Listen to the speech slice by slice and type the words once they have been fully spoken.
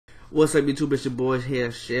What's up, YouTube? It's your boys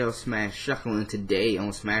here, Shell Smash Shuckle, and today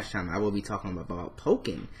on Smash Time, I will be talking about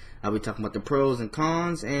Pokken. I'll be talking about the pros and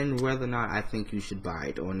cons, and whether or not I think you should buy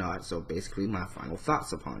it or not. So basically, my final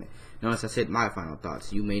thoughts upon it. Notice I said my final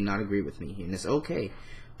thoughts. You may not agree with me, and it's okay.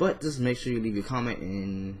 But just make sure you leave your comment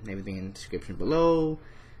and everything in the description below,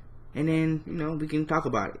 and then, we can talk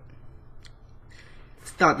about it.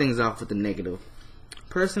 Start things off with the negative.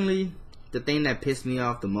 Personally, the thing that pissed me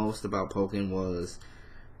off the most about Pokken was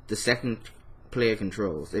the second player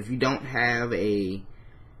controls. If you don't have a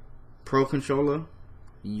pro controller,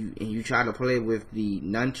 you try to play with the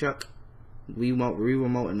nunchuck, remote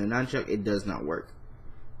and the nunchuck, it does not work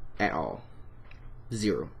at all.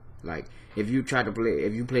 Zero. Like if you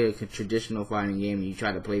play a traditional fighting game and you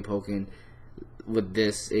try to play Pokken with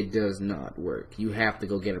this, it does not work. You have to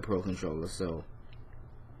go get a pro controller. So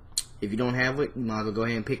if you don't have it, you might as well go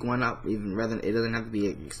ahead and pick one up. Even rather, it doesn't have to be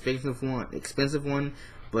an expensive one.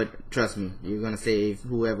 But trust me, you're gonna save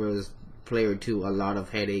whoever's player 2 a lot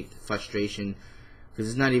of headache, frustration, because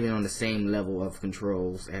it's not even on the same level of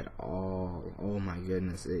controls at all. Oh my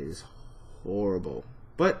goodness, it is horrible.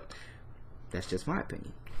 But that's just my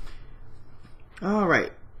opinion. All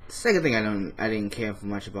right, second thing I didn't care for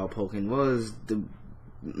much about Pokken was the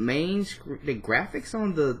graphics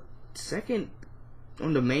on the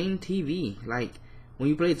main TV. Like when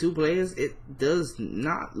you play 2 players, it does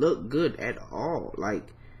not look good at all.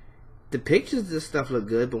 Like the pictures of this stuff look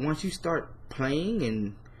good, but once you start playing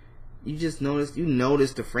and you just notice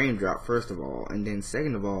the frame drop, first of all, and then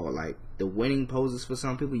second of all, like the winning poses for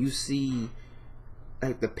some people, you see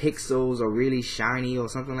like the pixels are really shiny or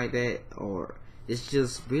something like that, or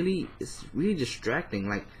it's really distracting.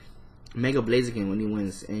 Like Mega Blaziken, when he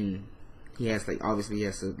wins, and he has obviously he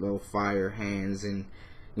has the little fire hands and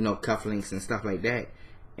cufflinks and stuff like that,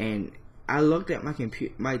 and I looked at my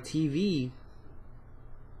TV.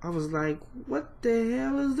 I was like, what the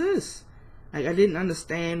hell is this? Like, I didn't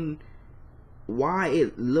understand why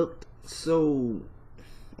it looked so,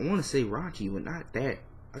 I want to say raunchy, but not that.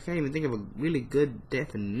 I can't even think of a really good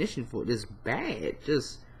definition for it. It's bad.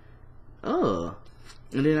 Just, And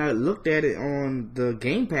then I looked at it on the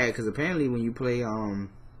gamepad, because apparently when you play,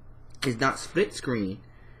 it's not split screen.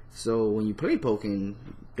 So when you play Pokken,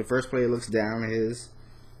 the first player looks down at his,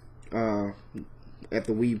 at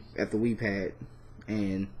the Wii pad,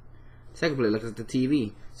 and second player looks at the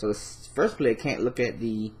TV. So the first player can't look at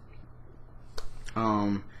the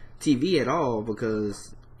TV at all,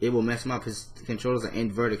 because it will mess him up. His controllers are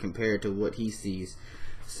inverted compared to what he sees.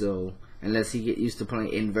 So unless he get used to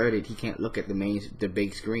playing inverted, he can't look at the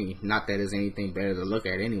big screen. Not that there's anything better to look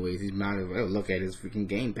at anyways. He might as well look at his freaking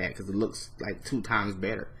gamepad, because it looks like 2 times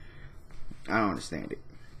better. I don't understand it.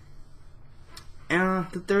 And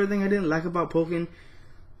the third thing I didn't like about Pokken,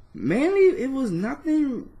 mainly, it was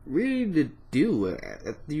nothing really to do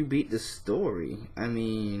after you beat the story. I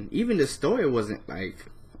mean, even the story wasn't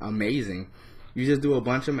amazing. You just do a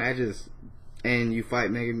bunch of matches and you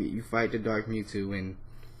fight the Dark Mewtwo, and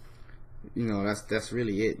that's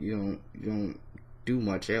really it. You don't do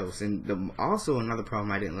much else. And also another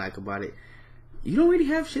problem I didn't like about it, you don't really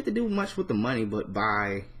have shit to do much with the money but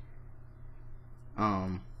buy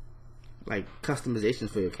customizations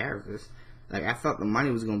for your characters. Like, I thought the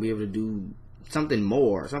money was going to be able to do something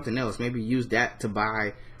more, something else. Maybe use that to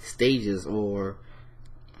buy stages or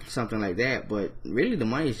something like that. But really, the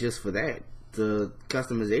money is just for that. The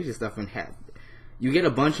customization stuff, and you get a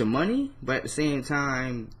bunch of money, but at the same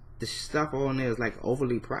time, the stuff on there is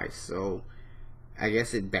overly priced. So I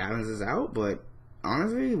guess it balances out. But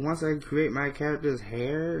honestly, once I create my character's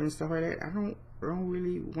hair and stuff like that, I don't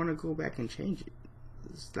really want to go back and change it.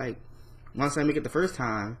 It's like, once I make it the first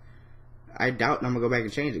time, I doubt I'm gonna go back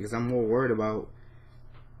and change it, because I'm more worried about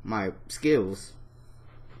my skills.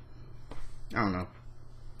 I don't know.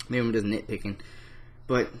 Maybe I'm just nitpicking.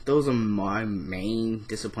 But those are my main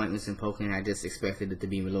disappointments in Pokken. I just expected it to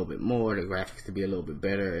be a little bit more, the graphics to be a little bit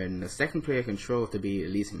better, and the second player controls to be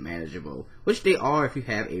at least manageable, which they are if you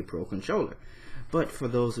have a pro controller. But for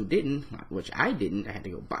those who didn't, which I didn't, I had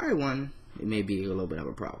to go buy one, it may be a little bit of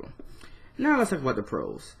a problem. Now let's talk about the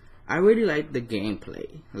pros. I really like the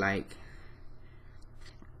gameplay.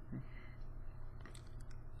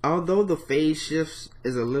 Although the phase shifts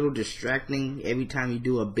is a little distracting every time you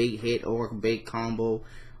do a big hit or a big combo,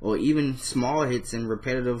 or even small hits in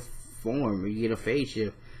repetitive form, you get a phase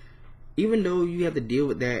shift. Even though you have to deal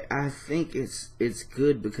with that, I think it's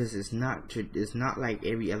good, because it's not like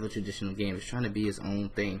every other traditional game. It's trying to be its own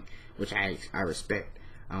thing, which I respect.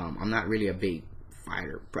 I'm not really a big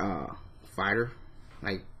fighter.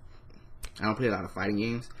 Like, I don't play a lot of fighting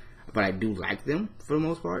games, but I do like them for the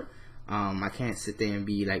most part. I can't sit there and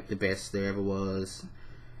be like the best there ever was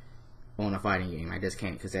on a fighting game. I just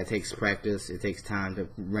can't, because that takes practice. It takes time to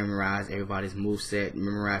memorize everybody's moveset,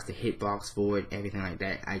 memorize the hitbox for it, everything like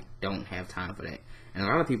that. I don't have time for that, and a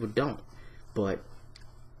lot of people don't. But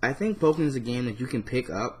I think Pokken is a game that you can pick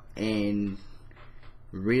up and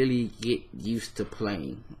really get used to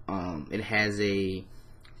playing. It has a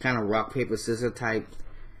kind of rock paper scissors type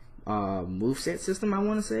moveset system, I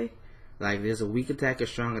want to say. Like, there's a weak attack, a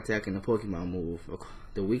strong attack, and a Pokemon move.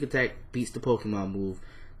 The weak attack beats the Pokemon move.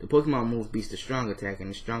 The Pokemon move beats the strong attack, and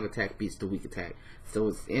the strong attack beats the weak attack. So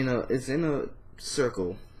it's in a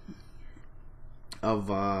circle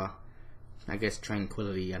of I guess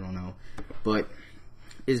tranquility. I don't know, but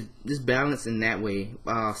it's just balanced in that way.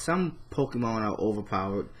 Some Pokemon are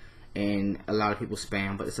overpowered, and a lot of people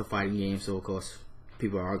spam. But it's a fighting game, so of course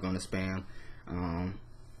people are going to spam.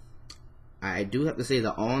 I do have to say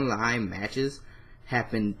the online matches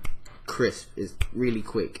happen crisp. It's really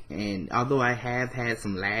quick, and although I have had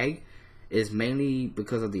some lag, it's mainly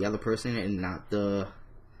because of the other person and not the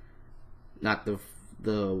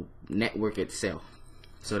network itself.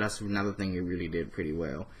 So that's another thing it really did pretty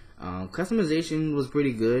well. Customization was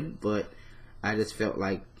pretty good, but I just felt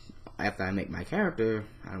like after I make my character,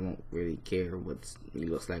 I won't really care what he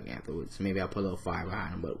looks like afterwards. Maybe I'll put a little fire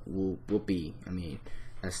behind him, but whoopee. I mean,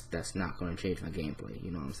 that's not going to change my gameplay.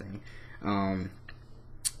 You know what I'm saying?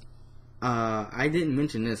 I didn't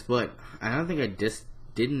mention this, but another thing I just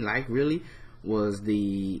didn't like really was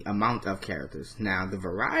the amount of characters. Now, the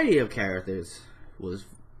variety of characters was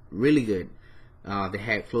really good. They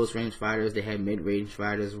had close range fighters, they had mid range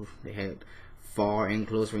fighters, they had far and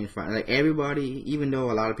close range fighters. Like, everybody, even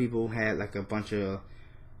though a lot of people had like a bunch of,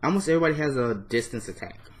 almost everybody has a distance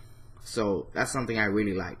attack. So that's something I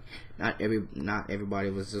really like. Not everybody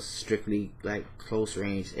was just strictly like close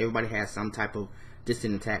range. Everybody has some type of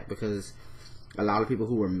distant attack, because a lot of people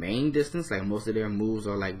who were main distance, like most of their moves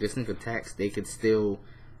are like distant attacks, they could still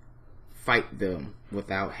fight them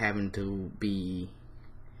without having to be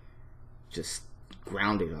just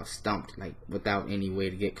grounded or stumped, like without any way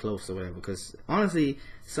to get close or whatever. Because honestly,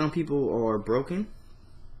 some people are broken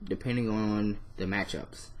depending on the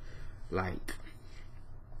matchups. Like,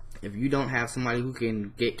 if you don't have somebody who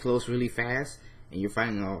can get close really fast and you're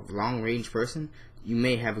fighting a long range person, you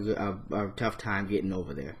may have a tough time getting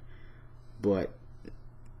over there. But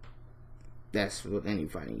that's with any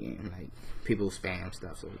fighting game. Like, people spam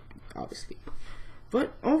stuff, so obviously.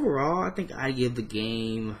 But overall, I think I give the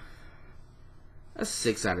game a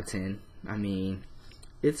 6 out of 10. I mean,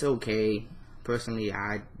 it's okay. Personally,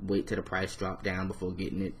 I'd wait till the price dropped down before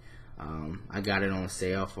getting it. I got it on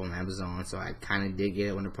sale from Amazon, so I kind of did get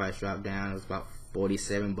it when the price dropped down. It was about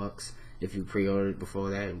 $47 if you pre-ordered before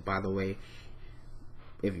that. And by the way,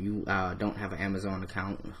 if you don't have an Amazon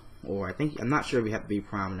account, or I'm not sure if you have to be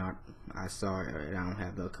Prime or not. I don't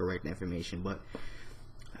have the correct information, but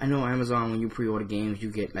I know Amazon, when you pre-order games, you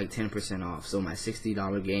get like 10% off. So my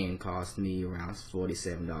 $60 game cost me around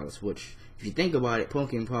 $47, which, if you think about it,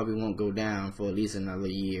 Pokken probably won't go down for at least another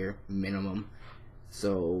year minimum.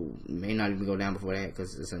 So it may not even go down before that,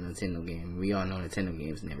 because it's a Nintendo game. We all know Nintendo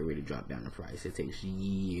games never really drop down the price. It takes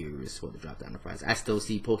years for it to drop down the price. I still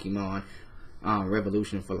see Pokemon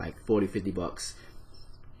Revolution for like $40-50.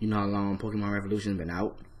 You know how long Pokemon Revolution's been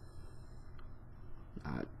out?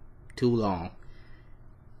 Not too long.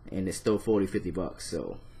 And it's still $40-50.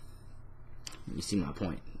 So you see my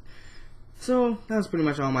point. So that's pretty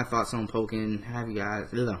much all my thoughts on Pokken. Have you guys,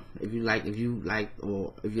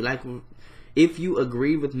 if you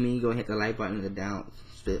agree with me, go hit the like button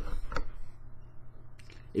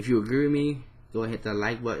If you agree with me, go hit the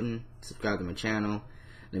like button, subscribe to my channel.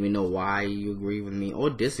 Let me know why you agree with me or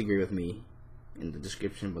disagree with me in the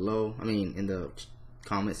description below. I mean, in the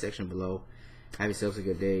comment section below. Have yourselves a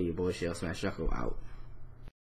good day. Your boy Shuckle out.